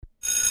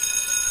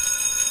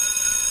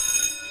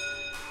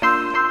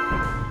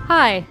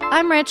Hi,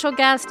 I'm Rachel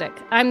Gazdick.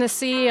 I'm the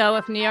CEO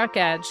of New York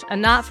Edge, a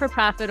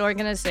not-for-profit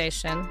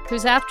organization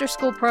whose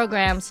after-school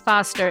programs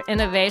foster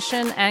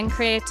innovation and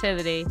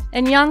creativity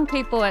in young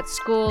people at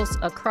schools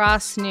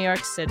across New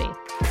York City.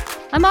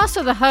 I'm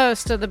also the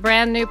host of the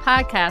brand new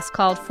podcast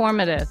called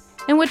Formative,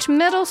 in which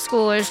middle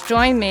schoolers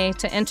join me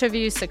to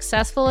interview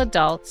successful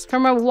adults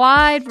from a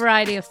wide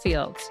variety of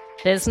fields: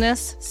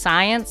 business,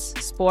 science,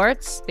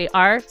 sports, the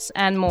arts,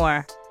 and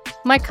more.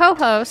 My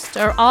co-hosts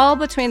are all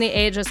between the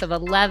ages of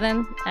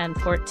 11 and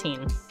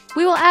 14.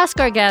 We will ask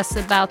our guests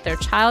about their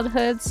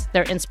childhoods,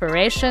 their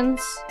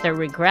inspirations, their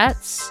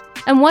regrets,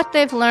 and what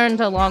they've learned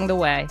along the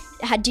way.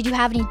 Did you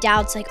have any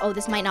doubts like, oh,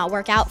 this might not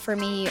work out for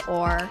me,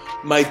 or?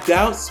 My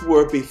doubts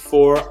were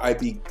before I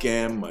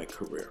began my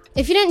career.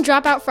 If you didn't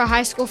drop out for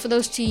high school for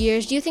those 2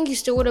 years, do you think you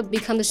still would have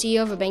become the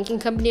CEO of a banking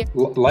company?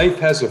 Life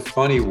has a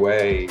funny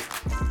way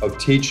of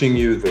teaching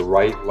you the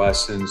right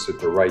lessons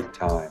at the right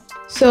time.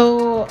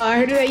 So I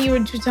heard that you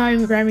were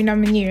two-time Grammy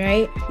nominee,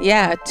 right?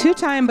 Yeah,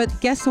 two-time, but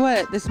guess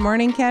what? This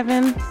morning,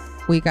 Kevin,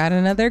 we got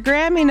another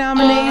Grammy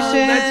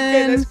nomination.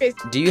 That's great.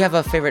 Do you have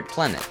a favorite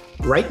planet?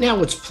 Right now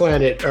it's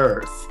planet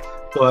Earth,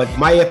 but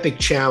my epic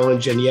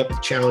challenge and the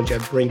epic challenge I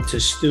bring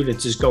to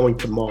students is going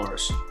to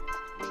Mars.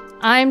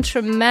 I'm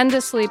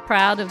tremendously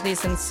proud of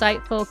these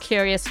insightful,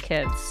 curious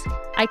kids.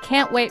 I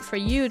can't wait for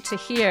you to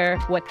hear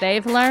what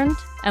they've learned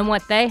and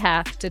what they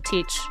have to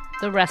teach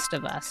the rest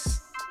of us.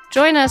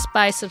 Join us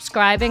by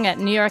subscribing at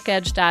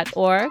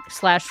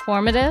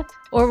newyorkedge.org/formative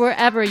or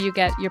wherever you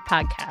get your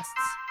podcasts.